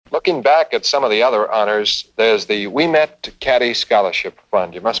Looking back at some of the other honors, there's the Ouimet Caddy Scholarship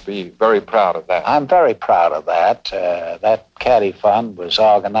Fund. You must be very proud of that. I'm very proud of that. That Caddy Fund was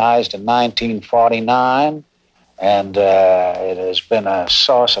organized in 1949, and it has been a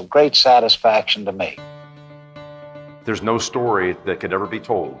source of great satisfaction to me. There's no story that could ever be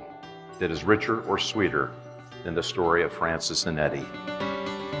told that is richer or sweeter than the story of Francis and Eddie.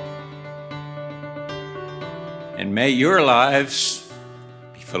 And may your lives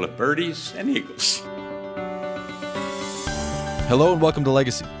full of birdies and eagles. Hello and welcome to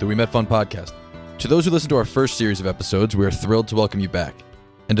Legacy, the Ouimet Fun podcast. To those who listened to our first series of episodes, we are thrilled to welcome you back.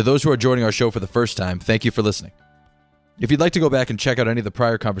 And to those who are joining our show for the first time, thank you for listening. If you'd like to go back and check out any of the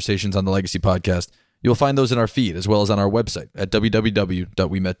prior conversations on the Legacy podcast, you'll find those in our feed as well as on our website at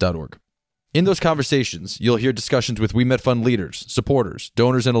www.ouimet.org. In those conversations, you'll hear discussions with Ouimet Fund leaders, supporters,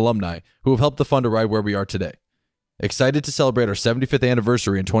 donors, and alumni who have helped the fund arrive where we are today. Excited to celebrate our 75th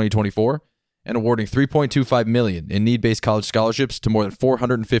anniversary in 2024 and awarding $3.25 million in need-based college scholarships to more than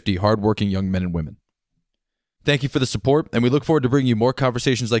 450 hardworking young men and women. Thank you for the support, and we look forward to bringing you more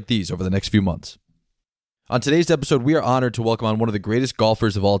conversations like these over the next few months. On today's episode, we are honored to welcome on one of the greatest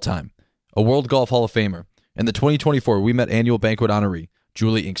golfers of all time, a World Golf Hall of Famer, and the 2024 Ouimet Annual Banquet honoree,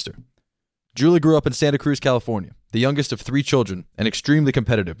 Juli Inkster. Juli grew up in Santa Cruz, California, the youngest of 3 children, and extremely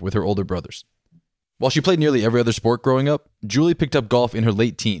competitive with her older brothers. While she played nearly every other sport growing up, Juli picked up golf in her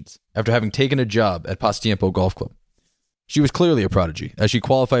late teens after having taken a job at Pasatiempo Golf Club. She was clearly a prodigy as she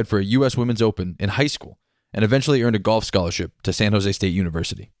qualified for a U.S. Women's Open in high school and eventually earned a golf scholarship to San Jose State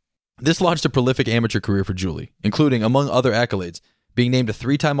University. This launched a prolific amateur career for Juli, including, among other accolades, being named a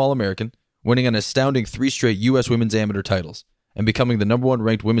 3-time All-American, winning an astounding 3 straight U.S. Women's Amateur titles, and becoming the number 1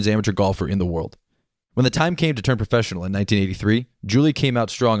 ranked women's amateur golfer in the world. When the time came to turn professional in 1983, Juli came out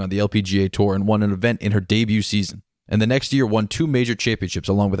strong on the LPGA Tour and won an event in her debut season, and the next year won 2 major championships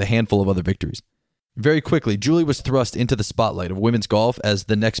along with a handful of other victories. Very quickly, Juli was thrust into the spotlight of women's golf as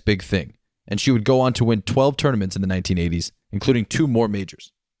the next big thing, and she would go on to win 12 tournaments in the 1980s, including 2 more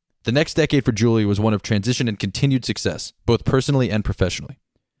majors. The next decade for Juli was one of transition and continued success, both personally and professionally.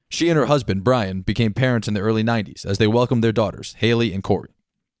 She and her husband, Brian, became parents in the early 90s as they welcomed their daughters, Haley and Corey.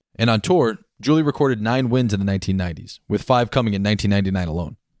 And on tour, Juli recorded 9 wins in the 1990s, with 5 coming in 1999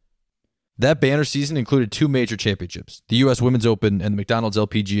 alone. That banner season included 2 major championships, the U.S. Women's Open and the McDonald's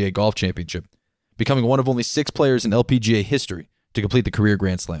LPGA Golf Championship, becoming one of only 6 players in LPGA history to complete the career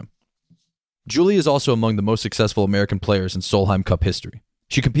Grand Slam. Juli is also among the most successful American players in Solheim Cup history.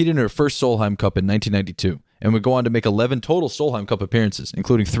 She competed in her first Solheim Cup in 1992 and would go on to make 11 total Solheim Cup appearances,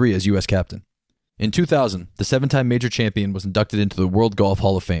 including 3 as U.S. captain. In 2000, the 7-time major champion was inducted into the World Golf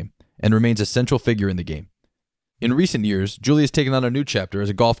Hall of Fame and remains a central figure in the game. In recent years, Juli has taken on a new chapter as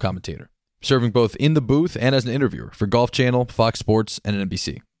a golf commentator, serving both in the booth and as an interviewer for Golf Channel, Fox Sports, and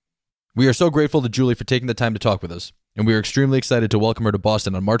NBC. We are so grateful to Juli for taking the time to talk with us, and we are extremely excited to welcome her to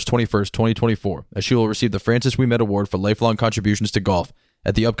Boston on March 21st, 2024, as she will receive the Francis Ouimet Award for lifelong contributions to golf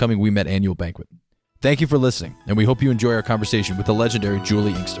at the upcoming Ouimet Annual Banquet. Thank you for listening, and we hope you enjoy our conversation with the legendary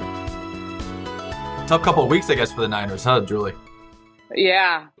Juli Inkster. Tough couple of weeks, I guess, for the Niners, huh, Juli?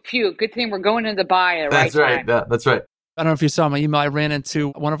 Yeah, phew, good thing we're going into the bye at the right time. Yeah, that's right. I don't know if you saw my email. I ran into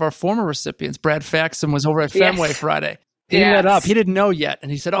one of our former recipients, Brad Faxon, was over at Fenway Friday. He lit up. He didn't know yet. And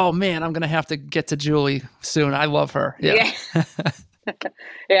he said, oh, man, I'm going to have to get to Juli soon. I love her. Yeah.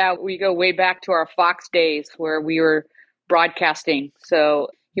 Yeah, we go way back to our Fox days where we were broadcasting. So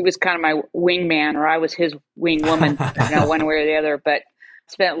he was kind of my wingman, or I was his wing woman, one way or the other. But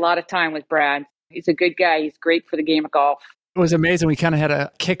spent a lot of time with Brad. He's a good guy. He's great for the game of golf. It was amazing. We kind of had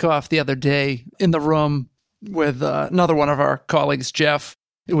a kickoff the other day in the room with another one of our colleagues, Jeff.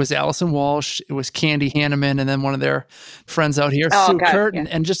 It was Allison Walsh. It was Candy Hanneman, and then one of their friends out here, Sue Curtin.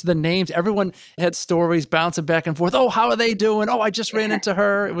 Yeah. And just the names. Everyone had stories bouncing back and forth. Oh, how are they doing? Oh, I just ran into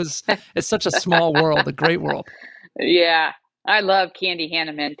her. It's such a small world, a great world. Yeah. I love Candy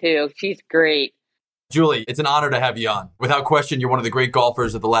Hanneman, too. She's great. Juli, it's an honor to have you on. Without question, you're one of the great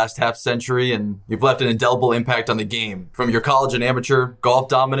golfers of the last half century, and you've left an indelible impact on the game. From your college and amateur golf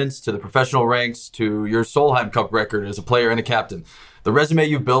dominance to the professional ranks to your Solheim Cup record as a player and a captain. The resume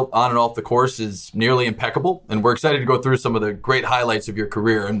you've built on and off the course is nearly impeccable, and we're excited to go through some of the great highlights of your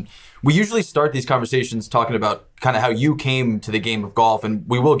career. And we usually start these conversations talking about kind of how you came to the game of golf, and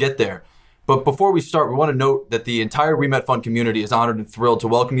we will get there. But before we start, we want to note that the entire Ouimet Fund community is honored and thrilled to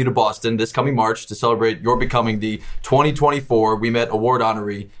welcome you to Boston this coming March to celebrate your becoming the 2024 Ouimet Award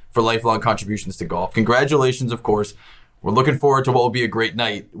honoree for lifelong contributions to golf. Congratulations, of course. We're looking forward to what will be a great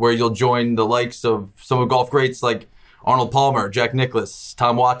night where you'll join the likes of some of golf greats like Arnold Palmer, Jack Nicklaus,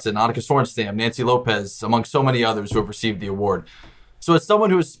 Tom Watson, Annika Sorenstam, Nancy Lopez, among so many others who have received the award. So as someone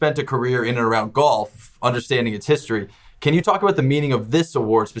who has spent a career in and around golf, understanding its history, can you talk about the meaning of this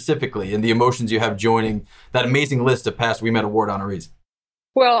award specifically and the emotions you have joining that amazing list of past Ouimet Award honorees?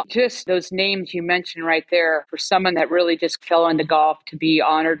 Well, just those names you mentioned right there, for someone that really just fell into golf, to be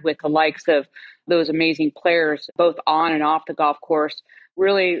honored with the likes of those amazing players, both on and off the golf course,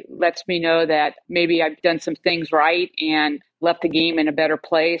 really lets me know that maybe I've done some things right and left the game in a better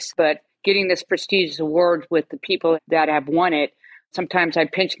place. But getting this prestigious award with the people that have won it, sometimes I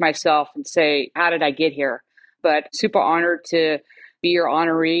pinch myself and say, how did I get here? But super honored to be your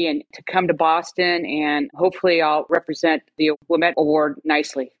honoree and to come to Boston, and hopefully I'll represent the Ouimet Award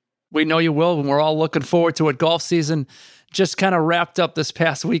nicely. We know you will, and we're all looking forward to it. Golf season just kind of wrapped up this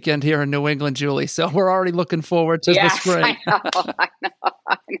past weekend here in New England, Julie. So we're already looking forward to the spring.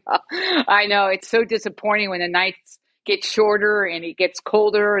 I know. It's so disappointing when the nights get shorter and it gets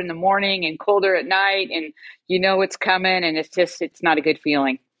colder in the morning and colder at night, and you know it's coming, and it's not a good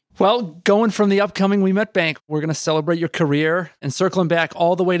feeling. Well, going from the upcoming Ouimet Bank, we're going to celebrate your career and circling back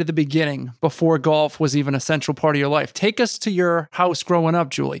all the way to the beginning before golf was even a central part of your life. Take us to your house growing up,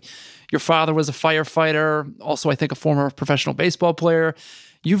 Julie. Your father was a firefighter, also I think a former professional baseball player.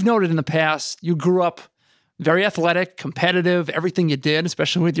 You've noted in the past you grew up very athletic, competitive, everything you did,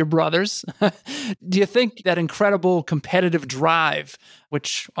 especially with your brothers. Do you think that incredible competitive drive,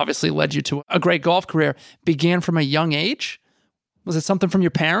 which obviously led you to a great golf career, began from a young age? Was it something from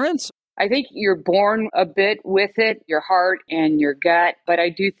your parents? I think you're born a bit with it, your heart and your gut. But I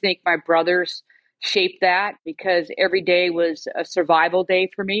do think my brothers shaped that, because every day was a survival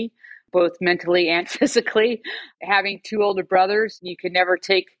day for me, both mentally and physically. Having two older brothers, you could never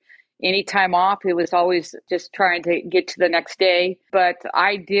take any time off. It was always just trying to get to the next day. But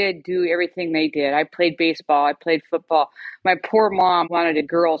I did do everything they did. I played baseball. I played football. My poor mom wanted a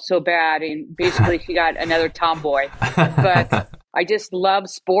girl so bad, and basically she got another tomboy. But I just love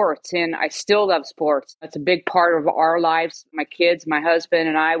sports, and I still love sports. It's a big part of our lives. My kids, my husband,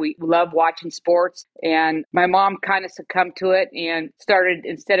 and I, we love watching sports. And my mom kind of succumbed to it and started,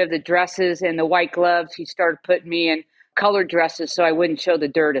 instead of the dresses and the white gloves, she started putting me in colored dresses so I wouldn't show the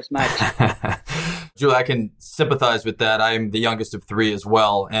dirt as much. Julie, I can sympathize with that. I'm the youngest of three as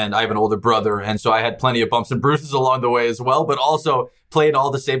well, and I have an older brother. And so I had plenty of bumps and bruises along the way as well, but also played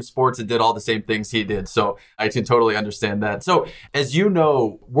all the same sports and did all the same things he did. So I can totally understand that. So as you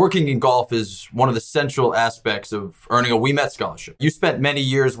know, working in golf is one of the central aspects of earning a Ouimet scholarship. You spent many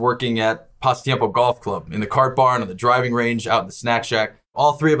years working at Pasatiempo Golf Club, in the cart barn, on the driving range, out in the snack shack.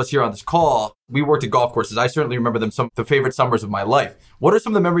 All three of us here on this call, we worked at golf courses. I certainly remember them, some of the favorite summers of my life. What are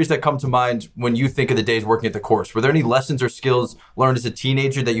some of the memories that come to mind when you think of the days working at the course? Were there any lessons or skills learned as a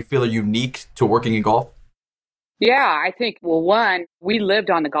teenager that you feel are unique to working in golf? Yeah, I think, well, one, we lived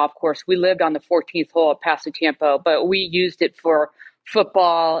on the golf course. We lived on the 14th hole at Pasatiempo, but we used it for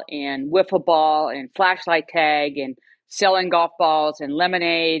football and wiffle ball and flashlight tag and selling golf balls and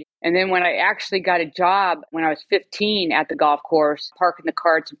lemonade. And then when I actually got a job when I was 15 at the golf course, parking the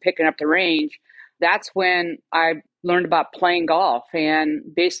carts and picking up the range, that's when I learned about playing golf. And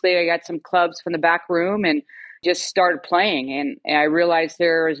basically I got some clubs from the back room and just started playing. And I realized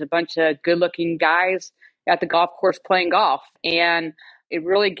there was a bunch of good-looking guys at the golf course playing golf. And it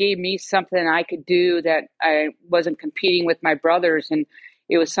really gave me something I could do that I wasn't competing with my brothers. And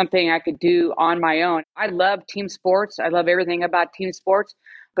it was something I could do on my own. I love team sports. I love everything about team sports,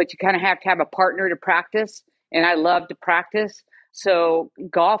 but you kind of have to have a partner to practice. And I love to practice. So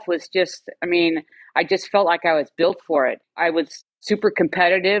golf was just, I just felt like I was built for it. I was super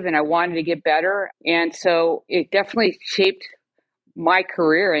competitive and I wanted to get better. And so it definitely shaped my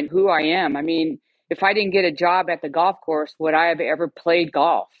career and who I am. If I didn't get a job at the golf course, would I have ever played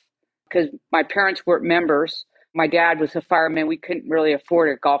golf? Because my parents weren't members. My dad was a fireman. We couldn't really afford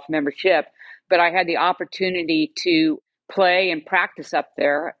a golf membership, but I had the opportunity to play and practice up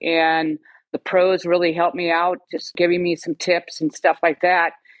there. And the pros really helped me out, just giving me some tips and stuff like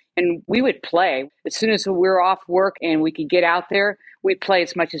that. And we would play. As soon as we were off work and we could get out there, we'd play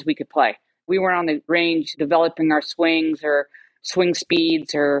as much as we could play. We weren't on the range developing our swings or swing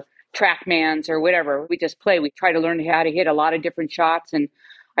speeds or trackmans or whatever. We just play. We try to learn how to hit a lot of different shots. And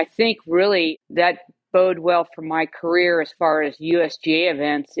I think really that bode well for my career as far as USGA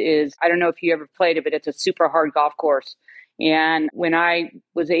events is, I don't know if you ever played it, but it's a super hard golf course. And when I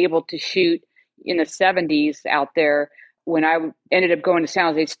was able to shoot in the 70s out there, when I ended up going to San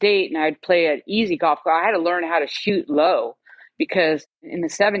Jose State and I'd play an easy golf course, I had to learn how to shoot low, because in the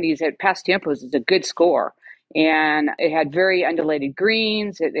 70s at Pasatiempo is a good score. And it had very undulated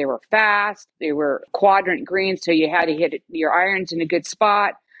greens. They were fast. They were quadrant greens, so you had to hit your irons in a good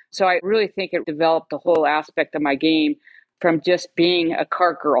spot. So I really think it developed the whole aspect of my game from just being a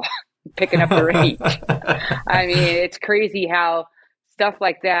cart girl, picking up the range. I mean, it's crazy how stuff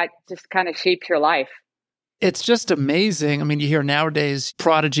like that just kind of shapes your life. It's just amazing. I mean, you hear nowadays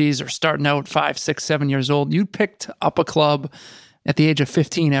prodigies are starting out 5, 6, 7 years old. You picked up a club at the age of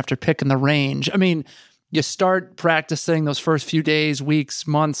 15 after picking the range. I mean, you start practicing those first few days, weeks,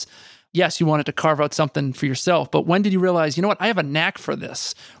 months. Yes, you wanted to carve out something for yourself, but when did you realize, you know what, I have a knack for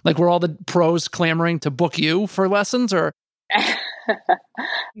this? Like, were all the pros clamoring to book you for lessons, or?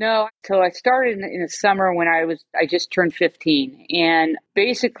 No, so I started in the summer when I just turned 15. And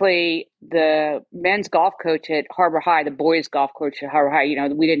basically the men's golf coach at Harbor High, the boys golf coach at Harbor High,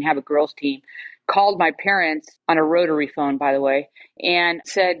 we didn't have a girls team, called my parents on a rotary phone, by the way, and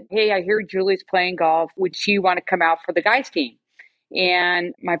said, "Hey, I hear Julie's playing golf. Would she want to come out for the guys team?"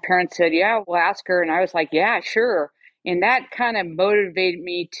 And my parents said, "Yeah, we'll ask her." And I was like, "Yeah, sure." And that kind of motivated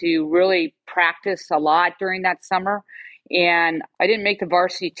me to really practice a lot during that summer. And I didn't make the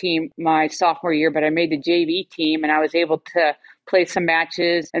varsity team my sophomore year, but I made the JV team and I was able to play some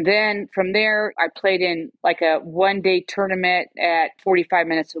matches. And then from there, I played in like a 1-day tournament at 45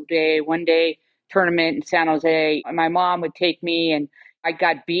 minutes a day, 1-day tournament in San Jose. My mom would take me and I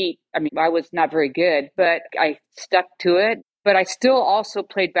got beat. I mean, I was not very good, but I stuck to it. But I still also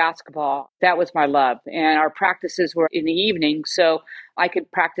played basketball. That was my love. And our practices were in the evening, so I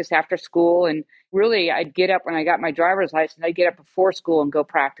could practice after school. And really, I'd get up when I got my driver's license. I'd get up before school and go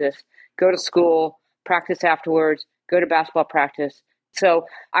practice, go to school, practice afterwards, go to basketball practice. So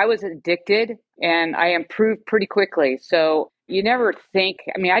I was addicted and I improved pretty quickly. So you never think,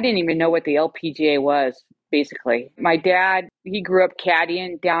 I mean, I didn't even know what the LPGA was, basically. My dad, he grew up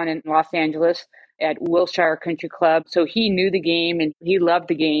caddying down in Los Angeles at Wilshire Country Club. So he knew the game and he loved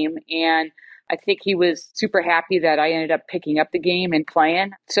the game. And I think he was super happy that I ended up picking up the game and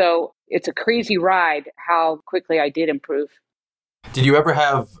playing. So it's a crazy ride how quickly I did improve. Did you ever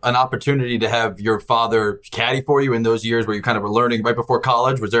have an opportunity to have your father caddy for you in those years where you kind of were learning right before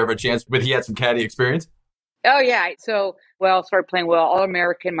college? Was there ever a chance when he had some caddy experience? Oh, yeah. So, started playing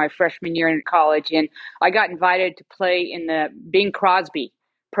All-American my freshman year in college. And I got invited to play in the Bing Crosby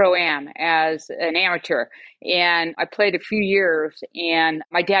Pro-Am as an amateur. And I played a few years and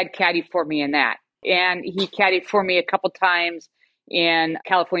my dad caddied for me in that. And he caddied for me a couple times in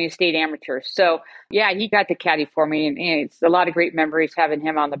California State Amateurs. So yeah, he got to caddy for me and it's a lot of great memories having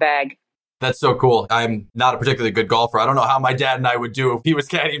him on the bag. That's so cool. I'm not a particularly good golfer. I don't know how my dad and I would do if he was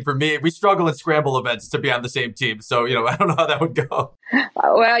caddying for me. We struggle in scramble events to be on the same team. So, I don't know how that would go.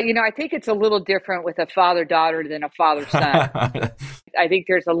 Well, I think it's a little different with a father-daughter than a father-son. I think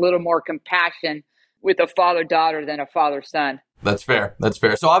there's a little more compassion with a father-daughter than a father-son. That's fair.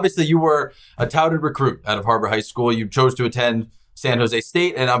 So obviously you were a touted recruit out of Harbor High School. You chose to attend San Jose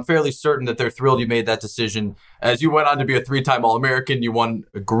State, and I'm fairly certain that they're thrilled you made that decision. As you went on to be a 3-time All-American, you won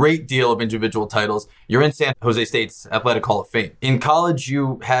a great deal of individual titles. You're in San Jose State's Athletic Hall of Fame. In college,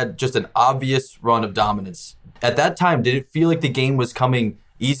 you had just an obvious run of dominance. At that time, did it feel like the game was coming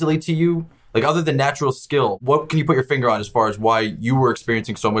easily to you? Like, other than natural skill, what can you put your finger on as far as why you were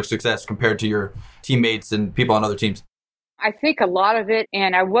experiencing so much success compared to your teammates and people on other teams? I think a lot of it,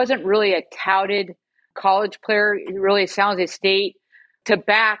 and I wasn't really a touted college player, really San Jose State. To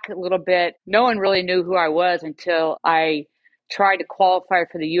back a little bit, no one really knew who I was until I tried to qualify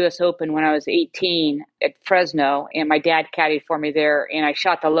for the U.S. Open when I was 18 at Fresno, and my dad caddied for me there, and I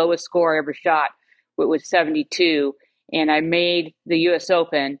shot the lowest score I ever shot, which was 72, and I made the U.S.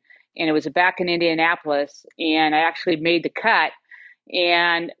 Open, and it was back in Indianapolis, and I actually made the cut.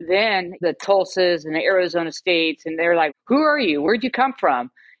 And then the Tulsas and the Arizona States, and they're like, "Who are you? Where'd you come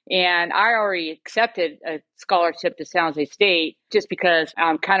from?" And I already accepted a scholarship to San Jose State just because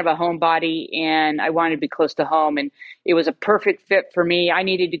I'm kind of a homebody and I wanted to be close to home. And it was a perfect fit for me. I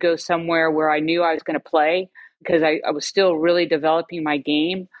needed to go somewhere where I knew I was going to play because I was still really developing my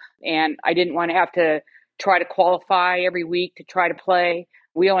game. And I didn't want to have to try to qualify every week to try to play.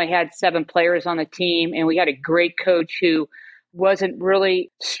 We only had 7 players on the team, and we had a great coach who wasn't really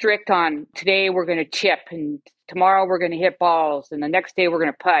strict on today we're going to chip and tomorrow we're going to hit balls and the next day we're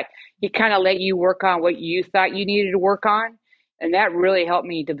going to putt. He kind of let you work on what you thought you needed to work on. And that really helped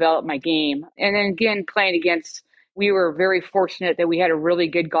me develop my game. And then again, we were very fortunate that we had a really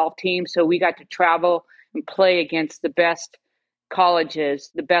good golf team. So we got to travel and play against the best colleges,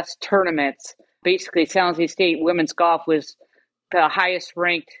 the best tournaments. Basically, San Jose State women's golf was the highest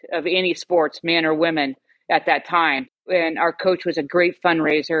ranked of any sports, men or women, at that time. And our coach was a great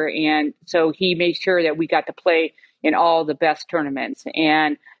fundraiser. And so he made sure that we got to play in all the best tournaments.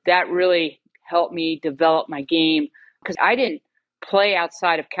 And that really helped me develop my game because I didn't play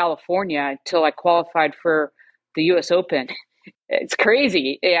outside of California until I qualified for the U.S. Open. It's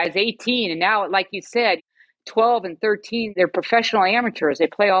crazy. I was 18, and now, like you said, 12 and 13, they're professional amateurs. They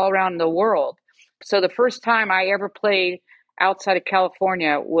play all around the world. So the first time I ever played outside of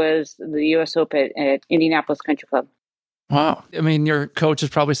California was the U.S. Open at Indianapolis Country Club. Wow. I mean, your coach is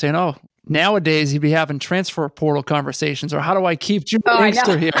probably saying, oh, nowadays you'd be having transfer portal conversations, or how do I keep Juli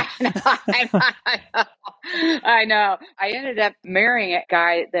Inkster here? I know. I ended up marrying a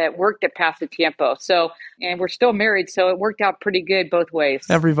guy that worked at Pasatiempo. And we're still married, so it worked out pretty good both ways.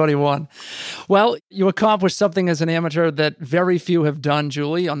 Everybody won. Well, you accomplished something as an amateur that very few have done,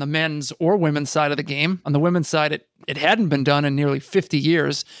 Juli, on the men's or women's side of the game. On the women's side, it hadn't been done in nearly 50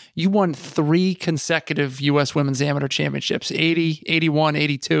 years. You won 3 consecutive U.S. Women's Amateur Championships, 80, 81,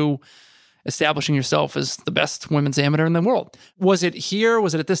 82, establishing yourself as the best women's amateur in the world. Was it here?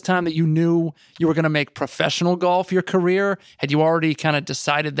 Was it at this time that you knew you were going to make professional golf your career? Had you already kind of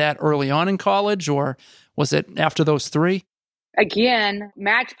decided that early on in college, or was it after those 3? Again,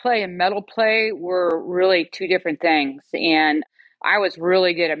 match play and medal play were really 2 different things. And I was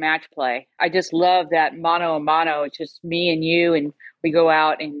really good at match play. I just love that mano a mano. It's just me and you, and we go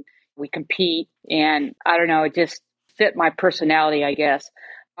out and we compete. And I don't know, it just fit my personality, I guess.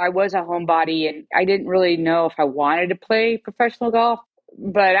 I was a homebody, and I didn't really know if I wanted to play professional golf.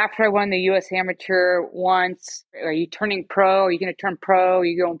 But after I won the U.S. Amateur once, are you turning pro? Are you going to turn pro? Are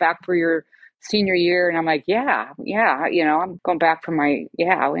you going back for your senior year? And I'm like, yeah, I'm going back for my,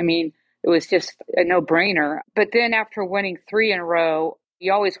 I mean, it was just a no-brainer. But then after winning 3 in a row,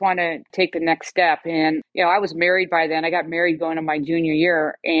 you always want to take the next step. And, I was married by then. I got married going to my junior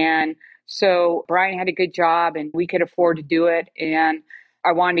year. And so Brian had a good job, and we could afford to do it. And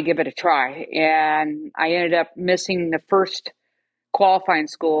I wanted to give it a try. And I ended up missing the first qualifying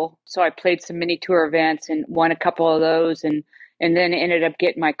school. So I played some mini tour events and won a couple of those, and then ended up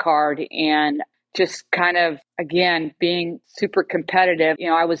getting my card, and just kind of, again, being super competitive.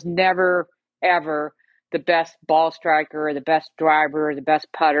 I was never, ever the best ball striker, or the best driver, or the best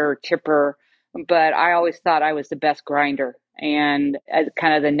putter, or chipper, but I always thought I was the best grinder, and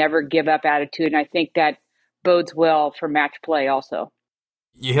kind of the never give up attitude. And I think that bodes well for match play also.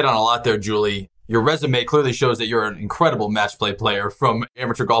 You hit on a lot there, Juli. Your resume clearly shows that you're an incredible match play player from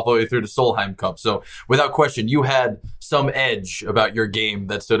amateur golf all the way through to Solheim Cup. So without question, you had some edge about your game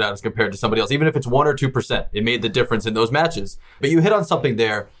that stood out as compared to somebody else. Even if it's 1 or 2%, it made the difference in those matches. But you hit on something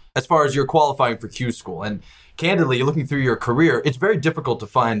there as far as you're qualifying for Q school. And candidly, looking through your career, it's very difficult to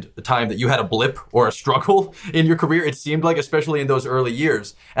find a time that you had a blip or a struggle in your career, it seemed like, especially in those early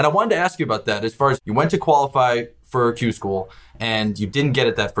years. And I wanted to ask you about that as far as you went to qualify for Q school and you didn't get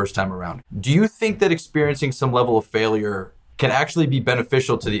it that first time around. Do you think that experiencing some level of failure can actually be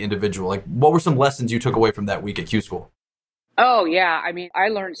beneficial to the individual? Like, what were some lessons you took away from that week at Q school? Oh, yeah. I mean, I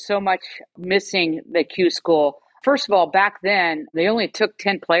learned so much missing the Q school. First of all, back then, they only took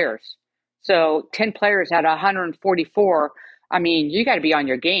 10 players. So 10 players out of 144, I mean, you got to be on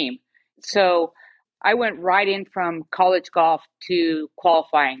your game. So I went right in from college golf to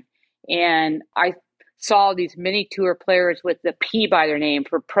qualifying. And I saw these mini tour players with the P by their name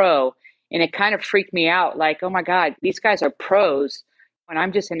for pro. And it kind of freaked me out. Like, oh my God, these guys are pros when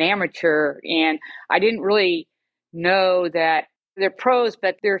I'm just an amateur. And I didn't really know that they're pros,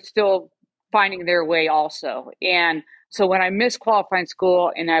 but they're still finding their way also. And so when I missed qualifying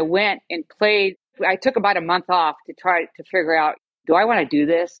school and I went and played, I took about a month off to try to figure out, do I want to do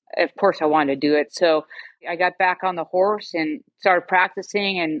this? Of course I wanted to do it. So I got back on the horse and started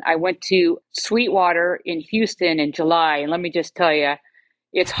practicing, and I went to Sweetwater in Houston in July. And let me just tell you,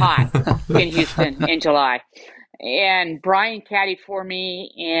 it's hot in Houston in July. And Brian caddied for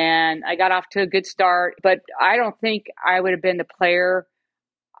me, and I got off to a good start. But I don't think I would have been the player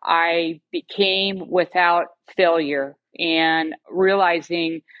I became without failure, and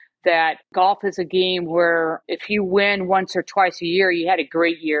realizing that golf is a game where if you win once or twice a year, you had a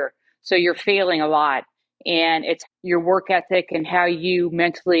great year. So you're failing a lot. And it's your work ethic and how you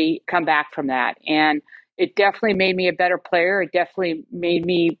mentally come back from that. And it definitely made me a better player. It definitely made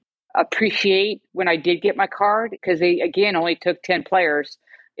me appreciate when I did get my card, because they, again, only took 10 players.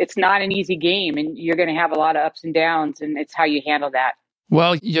 It's not an easy game, and you're going to have a lot of ups and downs, and it's how you handle that.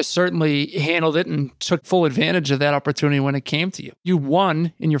 Well, you certainly handled it and took full advantage of that opportunity when it came to you. You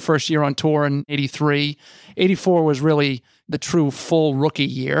won in your first year on tour in 83. 84 was really the true full rookie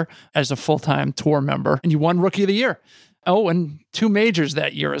year as a full-time tour member, and you won Rookie of the Year. Oh, and 2 majors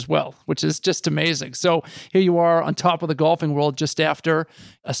that year as well, which is just amazing. So here you are on top of the golfing world just after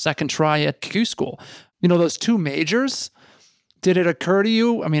a second try at Q school. You know, those 2 majors, Did it occur to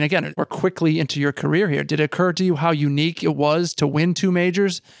you? I mean, again, we're quickly into your career here. Did it occur to you how unique it was to win 2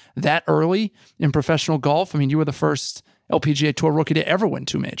 majors that early in professional golf? I mean, you were the first LPGA Tour rookie to ever win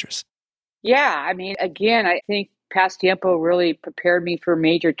 2 majors. Yeah, I mean, again, I think past tiempo really prepared me for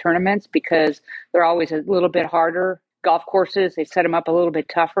major tournaments because they're always a little bit harder. Golf courses, they set them up a little bit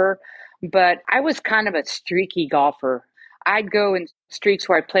tougher. But I was kind of a streaky golfer. I'd go in streaks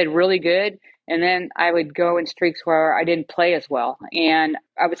where I played really good, and then I would go in streaks where I didn't play as well. And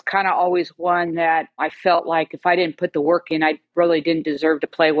I was kind of always one that I felt like if I didn't put the work in, I really didn't deserve to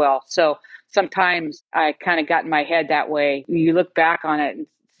play well. So sometimes I kind of got in my head that way. You look back on it and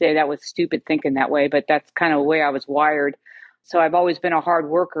say that was stupid thinking that way, but that's kind of the way I was wired. So I've always been a hard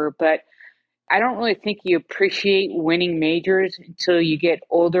worker, but I don't really think you appreciate winning majors until you get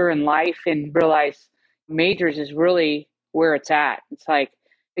older in life and realize majors is really where it's at. It's like,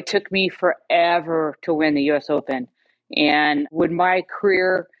 it took me forever to win the US Open. And would my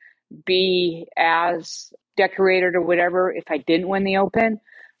career be as decorated or whatever if I didn't win the Open?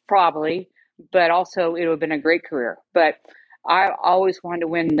 Probably. But also, it would have been a great career. But I always wanted to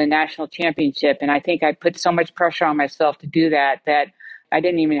win the national championship. And I think I put so much pressure on myself to do that I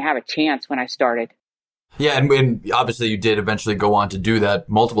didn't even have a chance when I started. Yeah, and obviously you did eventually go on to do that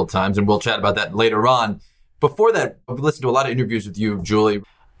multiple times, and we'll chat about that later on. Before that, I've listened to a lot of interviews with you, Julie.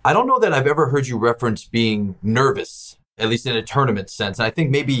 I don't know that I've ever heard you reference being nervous, at least in a tournament sense. And I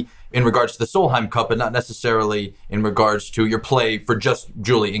think maybe in regards to the Solheim Cup, but not necessarily in regards to your play for just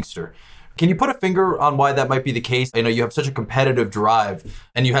Juli Inkster. Can you put a finger on why that might be the case? I know you have such a competitive drive,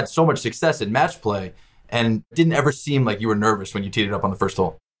 and you had so much success in match play, and it didn't ever seem like you were nervous when you teed it up on the first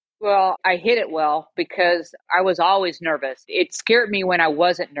hole. Well, I hit it well because I was always nervous. It scared me when I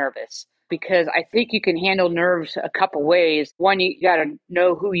wasn't nervous because I think you can handle nerves a couple ways. One, you got to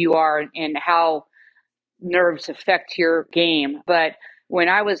know who you are and how nerves affect your game. But when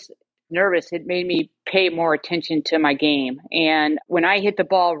I was nervous, it made me pay more attention to my game. And when I hit the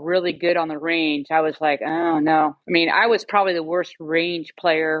ball really good on the range, I was like, oh no. I mean, I was probably the worst range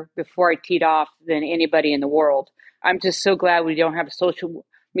player before I teed off than anybody in the world. I'm just so glad we don't have social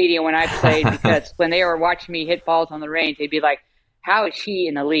media when I played because when they were watching me hit balls on the range, they'd be like, how is she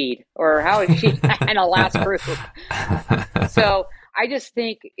in the lead? Or how is she in the last group? So I just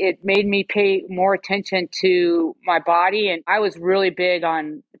think it made me pay more attention to my body. And I was really big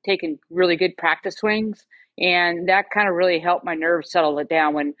on taking really good practice swings. And that kind of really helped my nerves settle it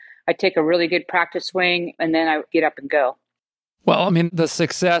down when I take a really good practice swing and then I get up and go. Well, I mean, the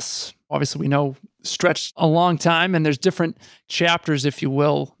success, obviously we know, stretched a long time, and there's different chapters, if you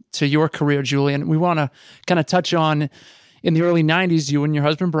will, to your career, Julie. And we want to kind of touch on, in the early 90s, you and your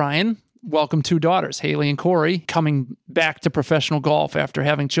husband, Brian, welcomed 2 daughters, Haley and Corey, coming back to professional golf after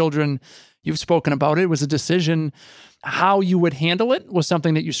having children. You've spoken about it. It was a decision. How you would handle it was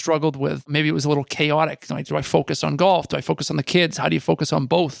something that you struggled with. Maybe it was a little chaotic. Like, do I focus on golf? Do I focus on the kids? How do you focus on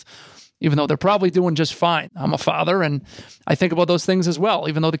both? Even though they're probably doing just fine. I'm a father, and I think about those things as well,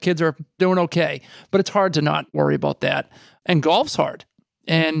 even though the kids are doing okay. But it's hard to not worry about that. And golf's hard.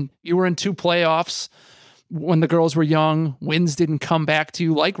 And you were in 2 playoffs when the girls were young. Wins didn't come back to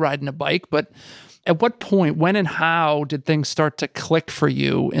you like riding a bike. But at what point, when and how did things start to click for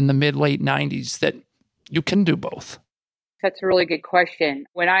you in the mid-late 90s that you can do both? That's a really good question.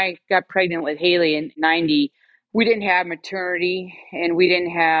 When I got pregnant with Haley in 90, we didn't have maternity and we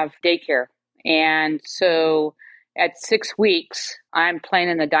didn't have daycare. And so at 6 weeks, I'm playing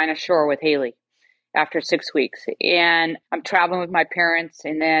in the Dinah Shore with Haley after 6 weeks. And I'm traveling with my parents.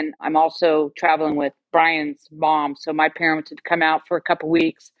 And then I'm also traveling with Brian's mom. So my parents would come out for a couple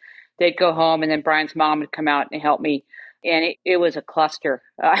weeks. They'd go home, and then Brian's mom would come out and help me. And it was a cluster.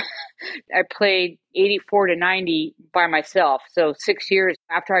 I played 84 to 90 by myself. So 6 years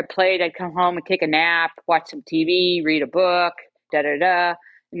after I played, I'd come home and take a nap, watch some TV, read a book, da-da-da.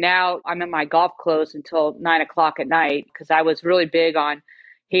 Now I'm in my golf clothes until 9 o'clock at night because I was really big on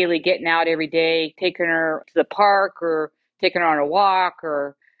Haley getting out every day, taking her to the park or taking her on a walk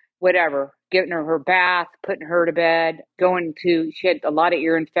or whatever, getting her bath, putting her to bed, she had a lot of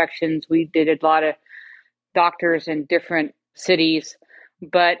ear infections. We did a lot of doctors in different cities.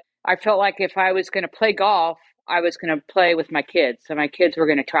 But I felt like if I was going to play golf, I was going to play with my kids. So my kids were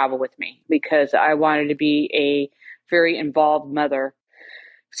going to travel with me because I wanted to be a very involved mother.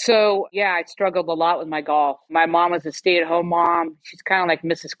 So, yeah, I struggled a lot with my golf. My mom was a stay-at-home mom. She's kind of like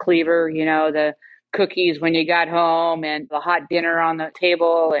Mrs. Cleaver, you know, the cookies when you got home and the hot dinner on the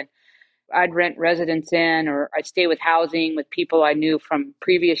table. And I'd rent residence in, or I'd stay with housing with people I knew from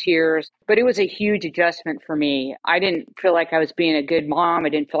previous years. But it was a huge adjustment for me. I didn't feel like I was being a good mom. I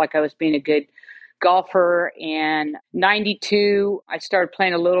didn't feel like I was being a good golfer. And 92, I started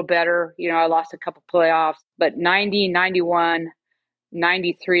playing a little better. I lost a couple playoffs, but 90, 91,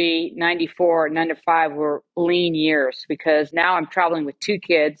 93, 94, and 95 were lean years because now I'm traveling with 2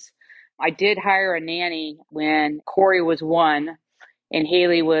 kids. I did hire a nanny when Corey was 1 and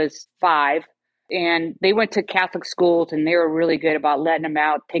Haley was 5. And they went to Catholic schools and they were really good about letting them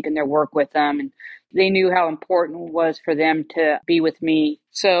out, taking their work with them. And they knew how important it was for them to be with me.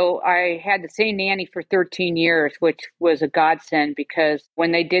 So I had the same nanny for 13 years, which was a godsend because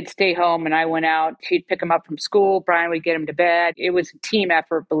when they did stay home and I went out, she'd pick them up from school. Brian would get them to bed. It was a team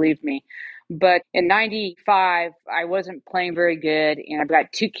effort, believe me. But in 95, I wasn't playing very good. And I've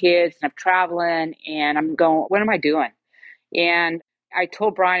got 2 kids and I'm traveling and I'm going, what am I doing? And I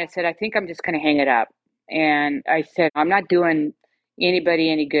told Brian, I said, I think I'm just going to hang it up. And I said, I'm not doing anybody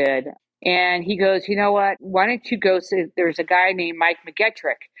any good. And he goes, you know what? Why don't you go see, there's a guy named Mike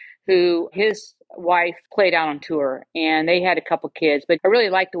McGettrick who his wife played out on tour and they had a couple kids, but I really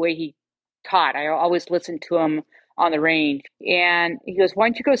liked the way he taught. I always listened to him on the range. And he goes, why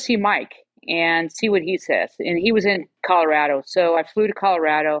don't you go see Mike and see what he says? And he was in Colorado. So I flew to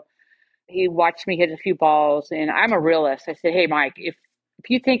Colorado. He watched me hit a few balls, and I'm a realist. I said, hey, Mike, if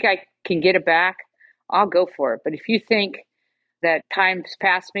you think I can get it back, I'll go for it. But if you think that time's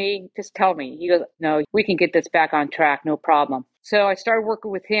past me, just tell me. He goes, no, we can get this back on track, no problem. So I started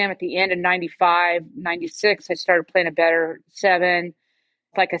working with him at the end of 95, 96. I started playing a better 7.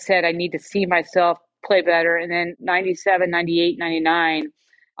 Like I said, I need to see myself play better. And then 97, 98, 99,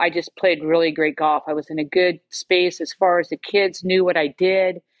 I just played really great golf. I was in a good space as far as the kids knew what I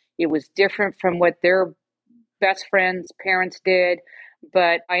did. It was different from what their best friends' parents did,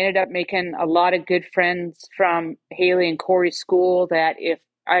 but I ended up making a lot of good friends from Haley and Corey's school that if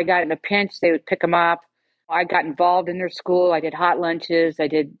I got in a pinch, they would pick them up. I got involved in their school. I did hot lunches. I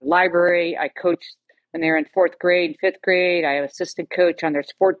did library. I coached when they were in 4th grade, 5th grade. I have assistant coach on their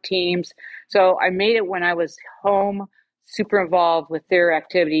sport teams. So I made it when I was home, super involved with their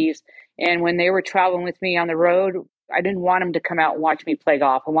activities. And when they were traveling with me on the road, I didn't want them to come out and watch me play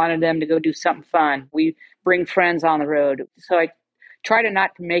golf. I wanted them to go do something fun. We bring friends on the road. So I try to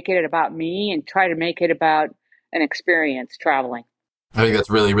not make it about me and try to make it about an experience traveling. I think that's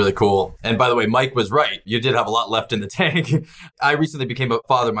really, really cool. And by the way, Mike was right. You did have a lot left in the tank. I recently became a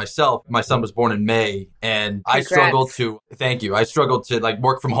father myself. My son was born in May and I struggled to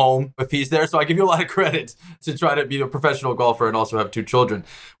work from home if he's there. So I give you a lot of credit to try to be a professional golfer and also have 2 children.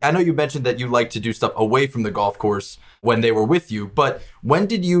 I know you mentioned that you like to do stuff away from the golf course when they were with you, but when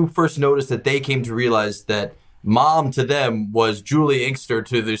did you first notice that they came to realize that mom to them was Juli Inkster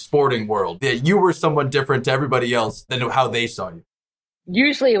to the sporting world, that you were someone different to everybody else than how they saw you?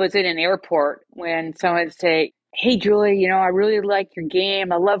 Usually it was in an airport when someone would say, hey, Juli, I really like your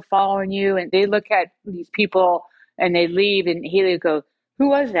game. I love following you. And they look at these people and they leave and Haley would go, who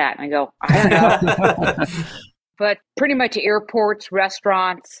was that? And I go, I don't know. But pretty much airports,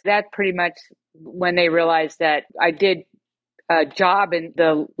 restaurants, that pretty much when they realized that I did a job in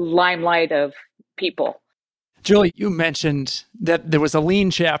the limelight of people. Juli, you mentioned that there was a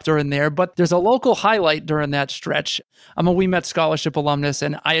lean chapter in there, but there's a local highlight during that stretch. I'm a Ouimet Scholarship alumnus,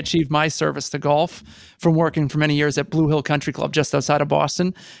 and I achieved my service to golf from working for many years at Blue Hill Country Club just outside of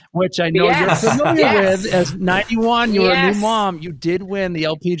Boston, which I know you're familiar with. As 91, you were a new mom. You did win the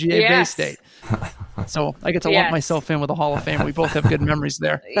LPGA Bay State. So I get to lump myself in with the Hall of Fame. We both have good memories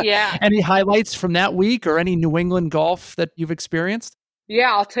there. Yeah. Any highlights from that week or any New England golf that you've experienced?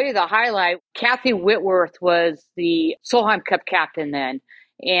 Yeah, I'll tell you the highlight. Kathy Whitworth was the Solheim Cup captain then.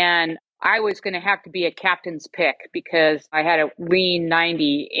 And I was going to have to be a captain's pick because I had a lean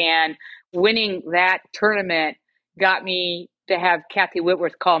 90. And winning that tournament got me to have Kathy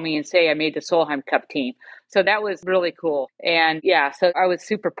Whitworth call me and say I made the Solheim Cup team. So that was really cool. And so I was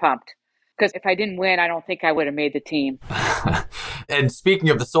super pumped. Because if I didn't win, I don't think I would have made the team. And speaking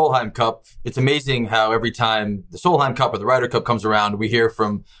of the Solheim Cup, it's amazing how every time the Solheim Cup or the Ryder Cup comes around, we hear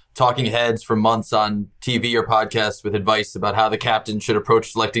from talking heads for months on TV or podcasts with advice about how the captain should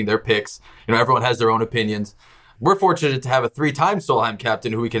approach selecting their picks. Everyone has their own opinions. We're fortunate to have a 3-time Solheim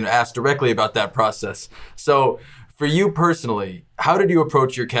captain who we can ask directly about that process. So for you personally, how did you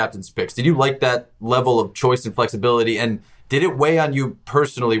approach your captain's picks? Did you like that level of choice and flexibility? And did it weigh on you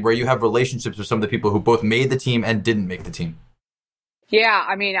personally where you have relationships with some of the people who both made the team and didn't make the team? Yeah,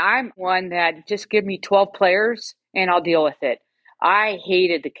 I mean, I'm one that just give me 12 players and I'll deal with it. I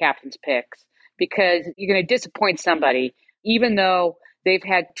hated the captain's picks because you're going to disappoint somebody, even though they've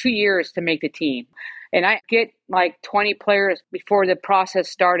had 2 years to make the team. And I get like 20 players before the process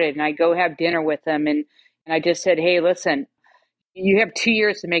started and I go have dinner with them. And I just said, hey, listen, you have 2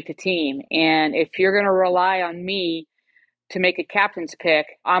 years to make the team. And if you're going to rely on me to make a captain's pick,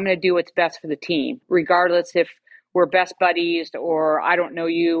 I'm going to do what's best for the team, regardless if we're best buddies or I don't know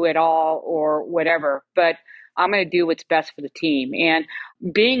you at all or whatever. But I'm going to do what's best for the team. And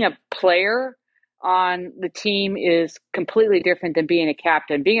being a player on the team is completely different than being a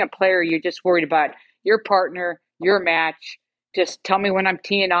captain. Being a player, you're just worried about your partner, your match. Just tell me when I'm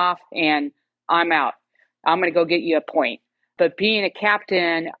teeing off and I'm out. I'm going to go get you a point. But being a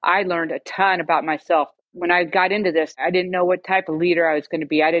captain, I learned a ton about myself. When I got into this, I didn't know what type of leader I was going to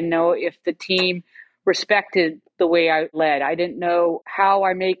be. I didn't know if the team respected the way I led. I didn't know how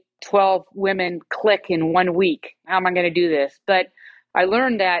I make 12 women click in 1 week. How am I going to do this? But I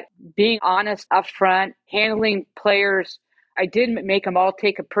learned that being honest up front, handling players, I didn't make them all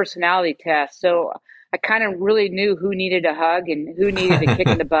take a personality test. So I kind of really knew who needed a hug and who needed a kick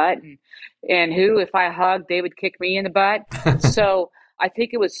in the butt and who, if I hugged, they would kick me in the butt. So I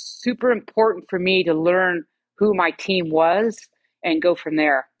think it was super important for me to learn who my team was and go from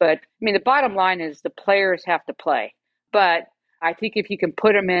there. But I mean, the bottom line is the players have to play. But I think if you can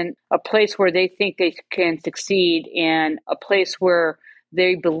put them in a place where they think they can succeed and a place where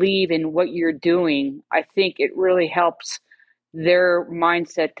they believe in what you're doing, I think it really helps their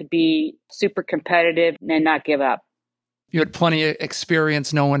mindset to be super competitive and not give up. You had plenty of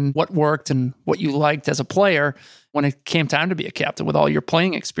experience knowing what worked and what you liked as a player when it came time to be a captain with all your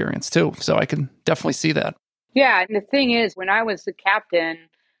playing experience too. So I can definitely see that. Yeah. And the thing is, when I was the captain,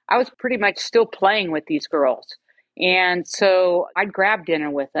 I was pretty much still playing with these girls. And so I'd grab dinner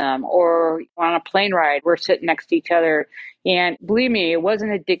with them or on a plane ride, we're sitting next to each other. And believe me, it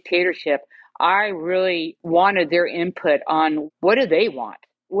wasn't a dictatorship. I really wanted their input on what do they want?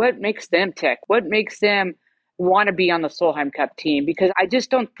 What makes them tick? What makes them want to be on the Solheim Cup team? Because I just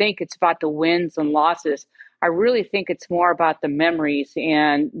don't think it's about the wins and losses. I really think it's more about the memories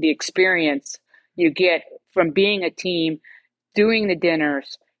and the experience you get from being a team, doing the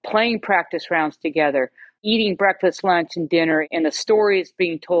dinners, playing practice rounds together, eating breakfast, lunch, and dinner, and the stories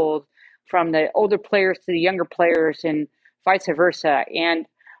being told from the older players to the younger players and vice versa. And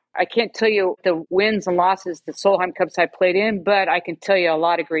I can't tell you the wins and losses, the Solheim Cups I played in, but I can tell you a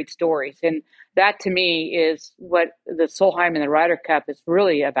lot of great stories. And that to me is what the Solheim and the Ryder Cup is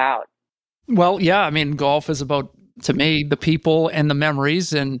really about. Well, yeah, I mean, golf is about, to me, the people and the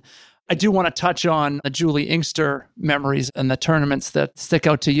memories. And I do want to touch on the Juli Inkster memories and the tournaments that stick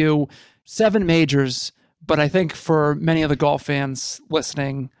out to you. 7 majors, but I think for many of the golf fans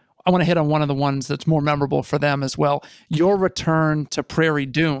listening, I want to hit on one of the ones that's more memorable for them as well. Your return to Prairie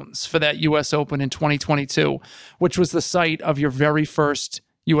Dunes for that U.S. Open in 2022, which was the site of your very first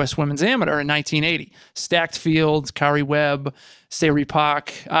U.S. Women's Amateur in 1980. Stacked fields, Kari Webb, Sayri Pak,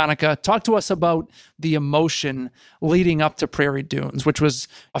 Annika. Talk to us about the emotion leading up to Prairie Dunes, which was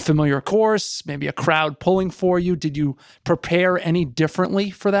a familiar course, maybe a crowd pulling for you. Did you prepare any differently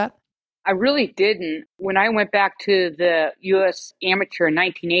for that? I really didn't. When I went back to the U.S. Amateur in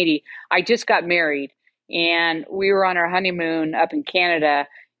 1980, I just got married and we were on our honeymoon up in Canada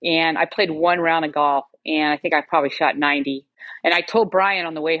and I played 1 round of golf and I think I probably shot 90. And I told Brian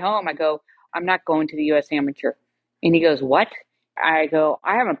on the way home, I go, I'm not going to the U.S. Amateur. And he goes, what? I go,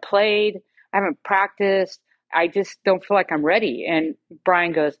 I haven't played. I haven't practiced. I just don't feel like I'm ready. And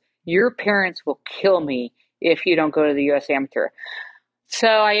Brian goes, your parents will kill me if you don't go to the U.S. Amateur. So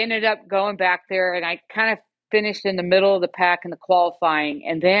I ended up going back there and I kind of finished in the middle of the pack in the qualifying.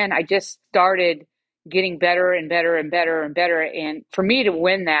 And then I just started getting better and better and better and better. And for me to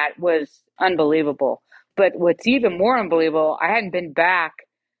win that was unbelievable. But what's even more unbelievable, I hadn't been back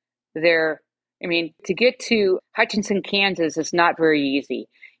there. I mean, to get to Hutchinson, Kansas is not very easy.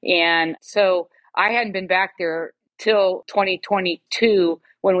 And so I hadn't been back there till 2022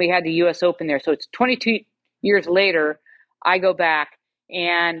 when we had the U.S. Open there. So it's 22 years later, I go back.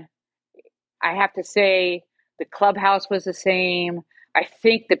 And I have to say, the clubhouse was the same. I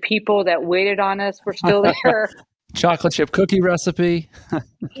think the people that waited on us were still there. Chocolate chip cookie recipe.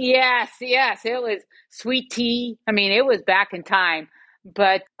 Yes. It was sweet tea. I mean, it was back in time.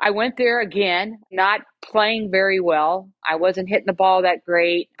 But I went there again, not playing very well. I wasn't hitting the ball that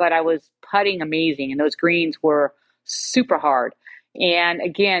great, but I was putting amazing. And those greens were super hard. And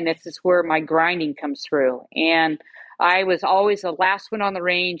again, this is where my grinding comes through. And I was always the last one on the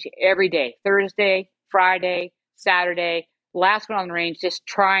range every day, Thursday, Friday, Saturday, last one on the range, just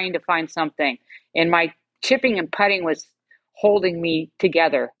trying to find something. And my chipping and putting was holding me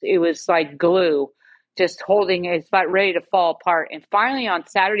together. It was like glue, just holding it. It's about ready to fall apart. And finally on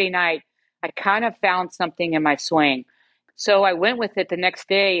Saturday night, I kind of found something in my swing. So I went with it the next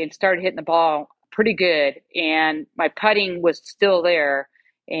day and started hitting the ball pretty good, and my putting was still there.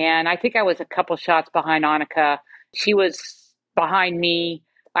 And I think I was a couple shots behind Annika. She was behind me.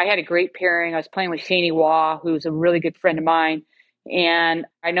 I had a great pairing. I was playing with Shani Waugh, who's a really good friend of mine. And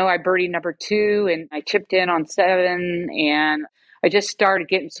I know I birdied number 2, and I chipped in on 7, and I just started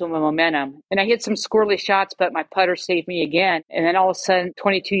getting some momentum. And I hit some squirrely shots, but my putter saved me again. And then all of a sudden,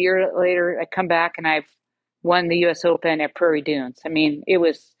 22 years later, I come back and I've won the U.S. Open at Prairie Dunes. I mean, it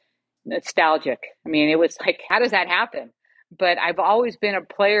was nostalgic. I mean, it was like, how does that happen? But I've always been a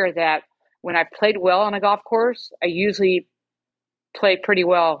player that when I played well on a golf course, I usually play pretty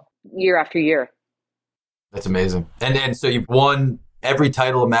well year after year. That's amazing. And so you've won every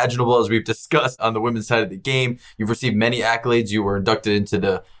title imaginable, as we've discussed on the women's side of the game. You've received many accolades. You were inducted into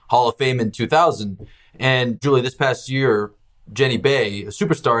the Hall of Fame in 2000. And Julie, this past year, Jenny Bay, a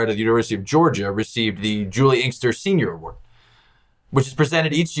superstar out of the University of Georgia, received the Juli Inkster Senior Award, which is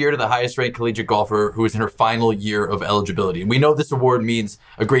presented each year to the highest ranked collegiate golfer who is in her final year of eligibility. And we know this award means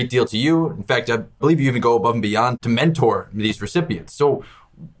a great deal to you. In fact, I believe you even go above and beyond to mentor these recipients. So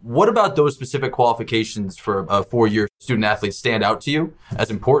what about those specific qualifications for a 4-year student athlete stand out to you as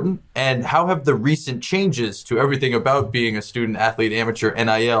important? And how have the recent changes to everything about being a student athlete, amateur,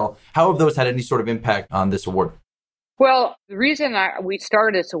 NIL, how have those had any sort of impact on this award? Well, the reason we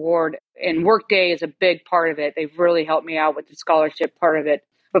started this award, and Workday is a big part of it. They've really helped me out with the scholarship part of it,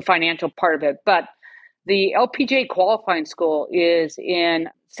 the financial part of it. But the LPGA qualifying school is in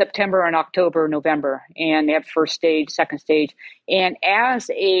September and October, November, and they have first stage, second stage. And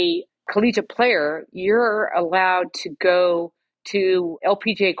as a collegiate player, you're allowed to go to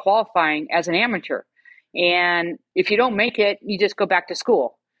LPGA qualifying as an amateur. And if you don't make it, you just go back to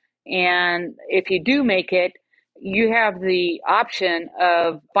school. And if you do make it, you have the option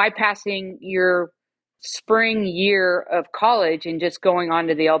of bypassing your spring year of college and just going on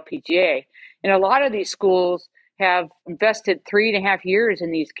to the LPGA. And a lot of these schools have invested 3.5 years in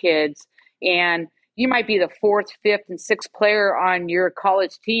these kids, and you might be the 4th, 5th, and 6th player on your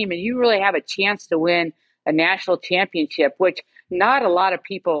college team, and you really have a chance to win a national championship, which not a lot of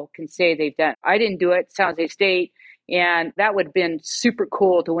people can say they've done. I didn't do it, San Jose State, and that would have been super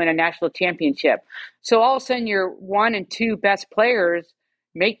cool to win a national championship. So all of a sudden, your 1 and 2 best players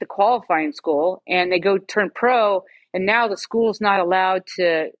make the qualifying school, and they go turn pro, and now the school's not allowed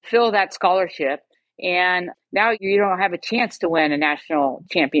to fill that scholarship. And now you don't have a chance to win a national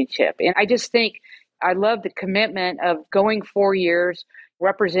championship. And I just think I love the commitment of going 4 years,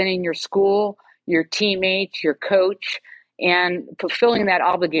 representing your school, your teammates, your coach, and fulfilling that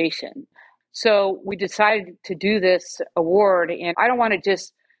obligation. So we decided to do this award. And I don't want to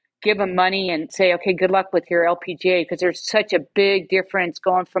just give them money and say, okay, good luck with your LPGA, because there's such a big difference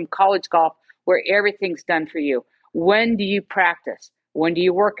going from college golf where everything's done for you. When do you practice? When do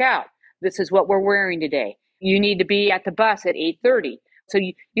you work out? This is what we're wearing today. You need to be at the bus at 8:30. So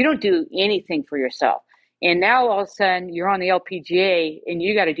you don't do anything for yourself. And now all of a sudden you're on the LPGA and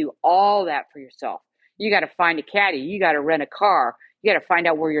you got to do all that for yourself. You got to find a caddy. You got to rent a car. You got to find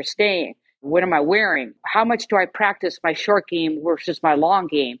out where you're staying. What am I wearing? How much do I practice my short game versus my long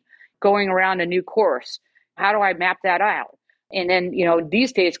game? Going around a new course. How do I map that out? And then,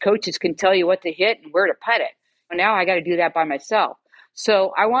 these days coaches can tell you what to hit and where to putt it. Now I got to do that by myself.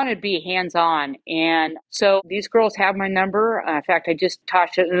 So I want to be hands-on. And so these girls have my number. In fact,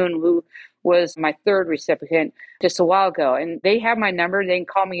 Tasha Un, who was my 3rd recipient just a while ago, and they have my number. They can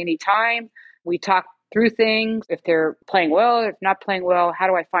call me anytime. We talk through things. If they're playing well, if not playing well, how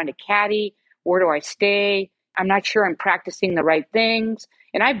do I find a caddy? Where do I stay? I'm not sure I'm practicing the right things.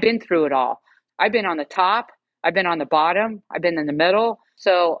 And I've been through it all. I've been on the top. I've been on the bottom. I've been in the middle.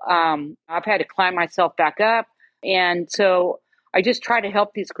 So I've had to climb myself back up. And so I just try to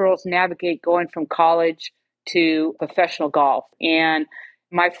help these girls navigate going from college to professional golf. And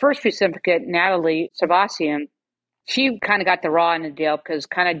my first recipient, Natalie Sarvassian, she kind of got the raw end of the deal because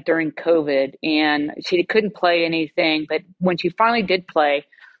kind of during COVID, and she couldn't play anything. But when she finally did play,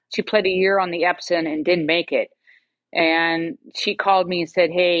 she played a year on the Epson and didn't make it. And she called me and said,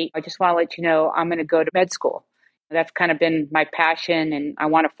 hey, I just want to let you know I'm going to go to med school. That's kind of been my passion, and I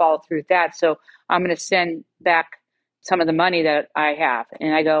want to follow through with that. So I'm going to send back some of the money that I have.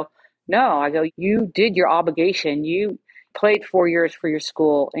 And I go, no, you did your obligation. You played 4 years for your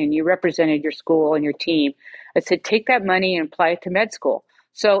school and you represented your school and your team. I said, take that money and apply it to med school.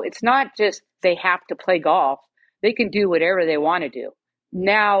 So it's not just they have to play golf. They can do whatever they want to do.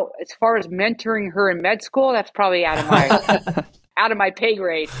 Now, as far as mentoring her in med school, that's probably out of my pay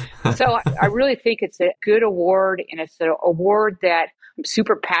grade. So I really think it's a good award, and it's an award that I'm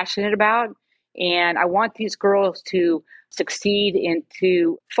super passionate about. And I want these girls to succeed and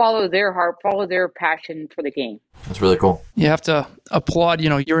to follow their heart, follow their passion for the game. That's really cool. You have to applaud,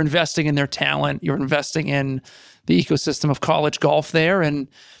 you're investing in their talent. You're investing in the ecosystem of college golf there. And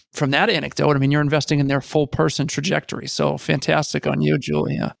from that anecdote, you're investing in their full person trajectory. So fantastic on you,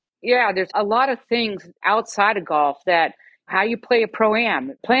 Juli. Yeah, there's a lot of things outside of golf that how you play a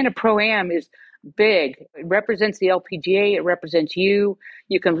pro-am. Playing a pro-am is big. It represents the LPGA. It represents you.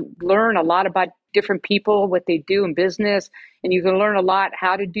 You can learn a lot about different people, what they do in business, and you can learn a lot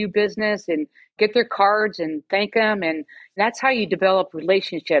how to do business and get their cards and thank them. And that's how you develop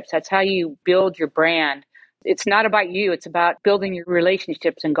relationships. That's how you build your brand. It's not about you. It's about building your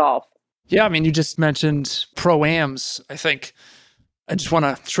relationships in golf. Yeah, you just mentioned pro-ams. I think I just want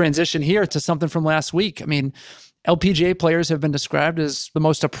to transition here to something from last week. LPGA players have been described as the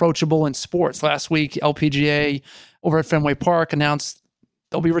most approachable in sports. Last week, LPGA over at Fenway Park announced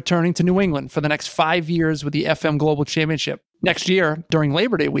they'll be returning to New England for the next 5 years with the FM Global Championship. Next year, during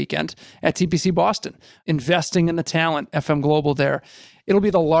Labor Day weekend at TPC Boston, investing in the talent, FM Global there. It'll be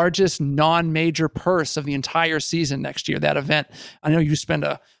the largest non-major purse of the entire season next year, that event. I know you spend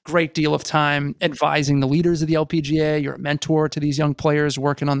a great deal of time advising the leaders of the LPGA. You're a mentor to these young players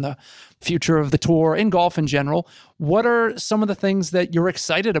working on the future of the tour and golf in general. What are some of the things that you're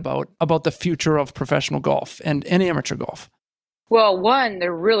excited about the future of professional golf and amateur golf? Well, one,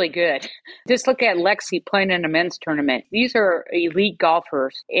 they're really good. Just look at Lexi playing in a men's tournament. These are elite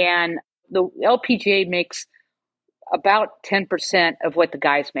golfers, and the LPGA makes about 10% of what the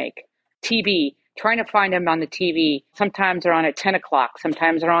guys make. TV, trying to find them on the TV. Sometimes they're on at 10 o'clock.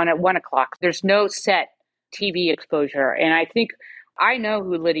 Sometimes they're on at 1 o'clock. There's no set TV exposure. And I know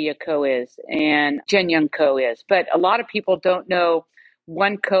who Lydia Ko is and Jen Young Ko is, but a lot of people don't know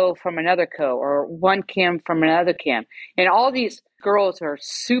one Ko from another Ko or one Kim from another Kim. And all these girls are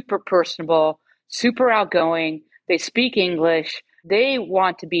super personable, super outgoing. They speak English. They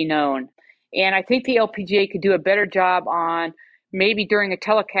want to be known. And I think the LPGA could do a better job on maybe during a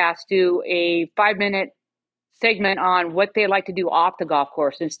telecast, do a 5-minute segment on what they like to do off the golf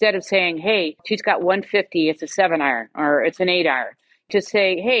course. Instead of saying, hey, she's got 150, it's a 7-iron or it's an 8-iron. Just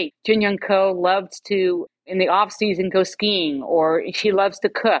say, hey, Jin Young Ko loves to, in the off season, go skiing, or she loves to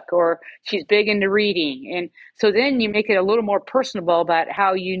cook, or she's big into reading. And so then you make it a little more personable about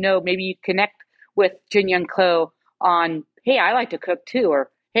how maybe you connect with Jin Young Ko on, hey, I like to cook too, or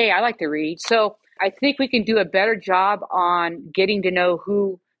hey, I like to read. So I think we can do a better job on getting to know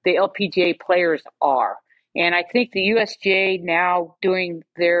who the LPGA players are. And I think the USGA now doing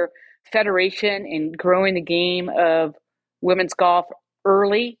their federation and growing the game of women's golf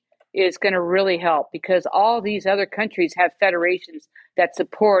early is going to really help, because all these other countries have federations that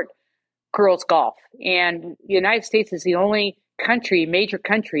support girls golf. And the United States is the only major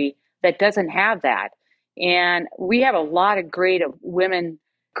country that doesn't have that. And we have a lot of great women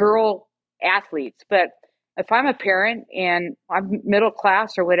girl athletes, but if I'm a parent and I'm middle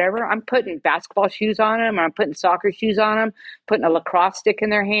class or whatever, I'm putting basketball shoes on them, or I'm putting soccer shoes on them, putting a lacrosse stick in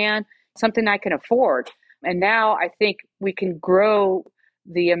their hand, something I can afford. And now I think we can grow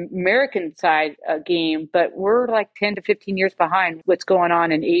the American side game, but we're like 10 to 15 years behind what's going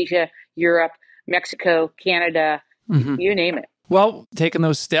on in Asia, Europe, Mexico, Canada, you name it. Well, taking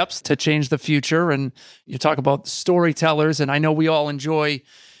those steps to change the future, and you talk about storytellers, and I know we all enjoy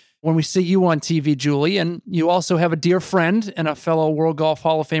when we see you on TV, Juli, and you also have a dear friend and a fellow World Golf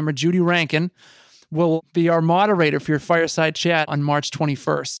Hall of Famer, Judy Rankin, will be our moderator for your fireside chat on March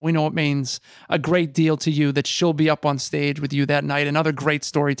 21st. We know it means a great deal to you that she'll be up on stage with you that night. Another great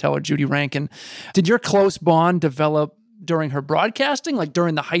storyteller, Judy Rankin. Did your close bond develop during her broadcasting, like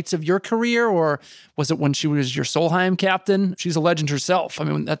during the heights of your career, or was it when she was your Solheim captain? She's a legend herself.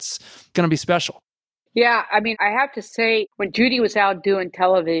 That's going to be special. Yeah, I have to say, when Judy was out doing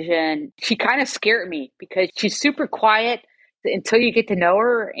television, she kind of scared me because she's super quiet until you get to know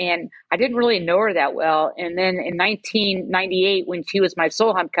her. And I didn't really know her that well. And then in 1998, when she was my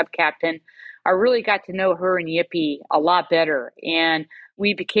Solheim Cup captain, I really got to know her and Yippee a lot better. And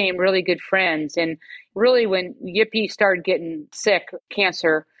we became really good friends. And really, when Yippee started getting sick,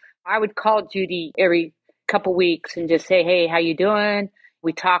 cancer, I would call Judy every couple weeks and just say, hey, how you doing?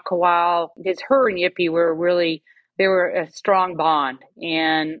 We talk a while. Because her and Yippee they were a strong bond.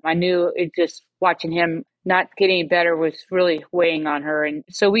 And I knew it just watching him not getting better was really weighing on her. And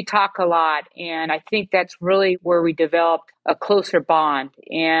so we talk a lot. And I think that's really where we developed a closer bond.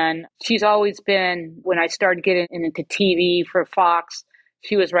 And she's always been, when I started getting into TV for Fox,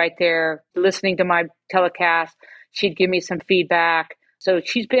 she was right there listening to my telecast. She'd give me some feedback. So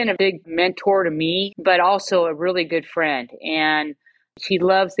she's been a big mentor to me, but also a really good friend. And she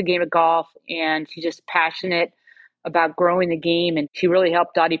loves the game of golf, and she's just passionate about growing the game. And she really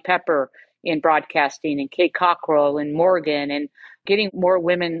helped Dottie Pepper in broadcasting and Kay Cockrell and Morgan and getting more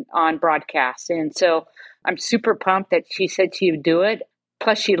women on broadcasts. And so I'm super pumped that she said she would do it.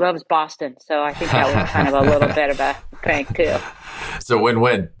 Plus, she loves Boston. So I think that was kind of a little bit of a prank, too. So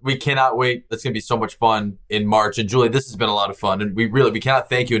win-win. We cannot wait. That's going to be so much fun in March. And Julie, this has been a lot of fun. And we cannot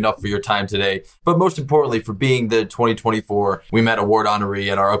thank you enough for your time today. But most importantly, for being the 2024 Ouimet Award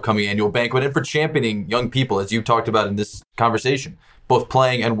honoree at our upcoming annual banquet and for championing young people, as you talked about in this conversation, both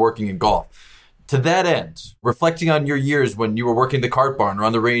playing and working in golf. To that end, reflecting on your years when you were working the cart barn or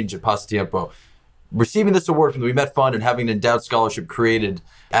on the range at Pasatiempo, receiving this award from the Ouimet Fund and having an endowed scholarship created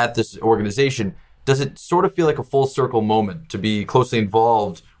at this organization, does it sort of feel like a full circle moment to be closely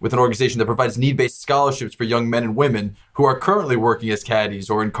involved with an organization that provides need-based scholarships for young men and women who are currently working as caddies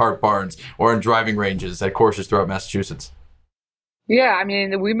or in cart barns or in driving ranges at courses throughout Massachusetts? Yeah, I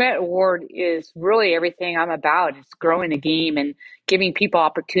mean, the Ouimet Award is really everything I'm about. It's growing the game and giving people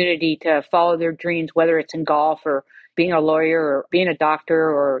opportunity to follow their dreams, whether it's in golf or being a lawyer or being a doctor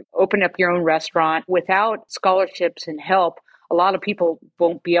or open up your own restaurant. Without scholarships and help, a lot of people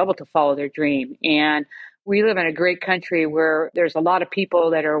won't be able to follow their dream. And we live in a great country where there's a lot of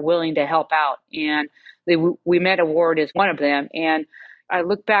people that are willing to help out. And the Ouimet Award is one of them. And I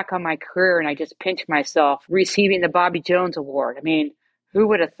look back on my career and I just pinch myself receiving the Bobby Jones Award. I mean, who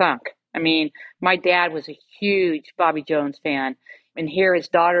would have thunk? I mean, my dad was a huge Bobby Jones fan. And here his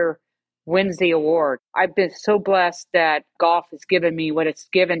daughter wins the award. I've been so blessed that golf has given me what it's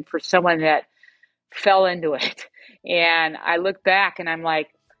given for someone that fell into it. And I look back and I'm like,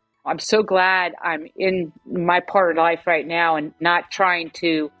 I'm so glad I'm in my part of life right now and not trying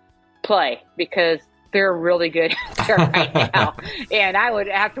to play because they're really good there right now. And I would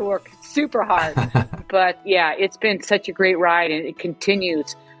have to work super hard. But yeah, it's been such a great ride and it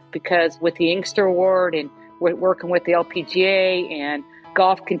continues because with the Inkster Award and we're working with the LPGA and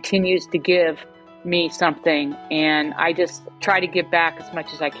golf continues to give me something. And I just try to give back as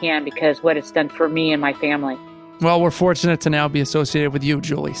much as I can because what it's done for me and my family. Well, we're fortunate to now be associated with you,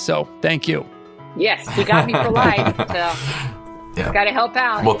 Julie. So thank you. Yes, you got me for life. So yeah. Got to help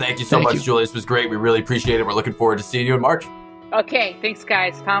out. Well, thank you so much, Julie. This was great. We really appreciate it. We're looking forward to seeing you in March. Okay. Thanks,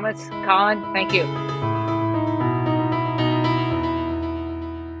 guys. Thomas, Colin, thank you.